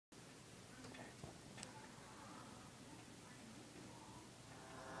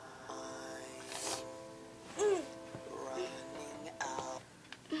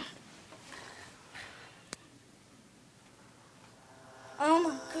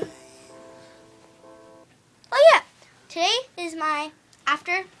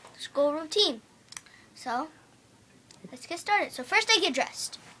after school routine. So let's get started. So first I get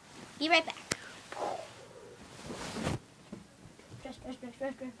dressed. Be right back. Dress.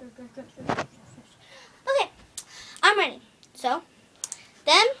 Okay, I'm ready. So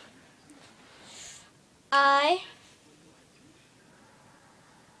then I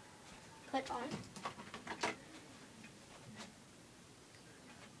put on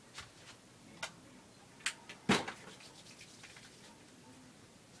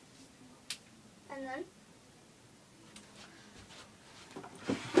and then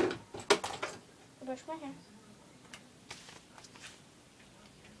I brush my hair.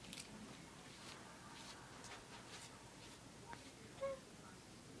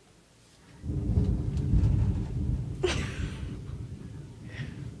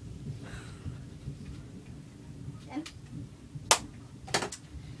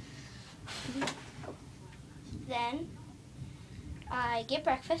 Then I get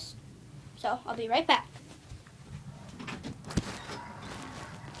breakfast, so I'll be right back.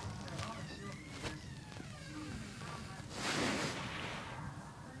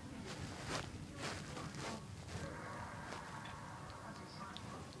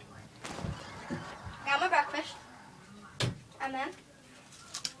 Got my breakfast, and then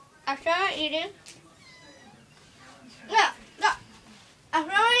after I'm eating,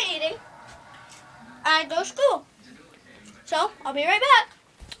 after I'm eating, I go to school. So I'll be right back.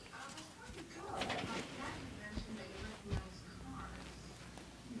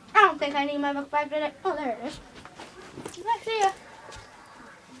 I don't think I need my book bag today. Oh, there it is. Let's see ya.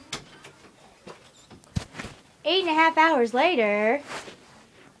 8.5 hours later.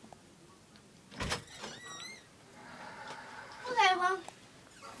 Okay, well,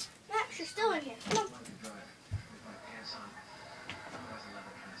 Max, you're still in here. Come on.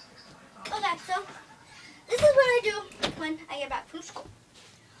 Okay, so this is what I do when I get back from school.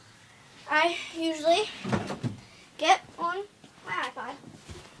 I usually get on my iPod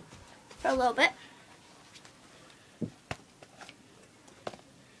for a little bit.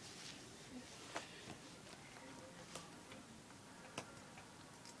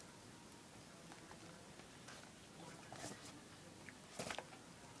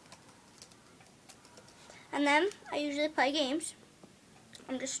 And then I usually play games.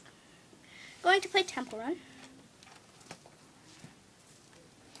 I'm just going to play Temple Run.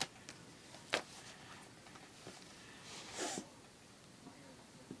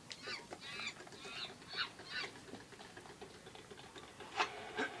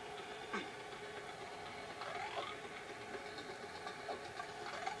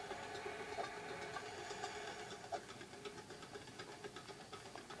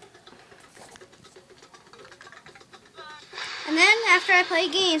 And then after I play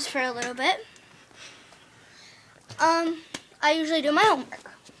games for a little bit, I usually do my homework.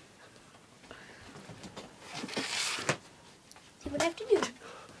 See what I have to do.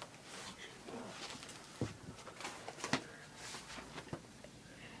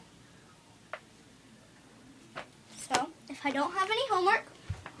 So if I don't have any homework,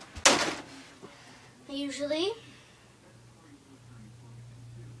 I usually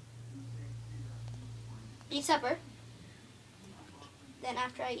eat supper. Then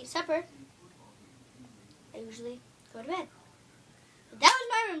after I eat supper, I usually go to bed. But that was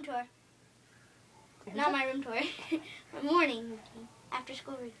my room tour. Not my room tour. My morning routine. After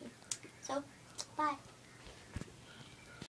school routine. So, bye.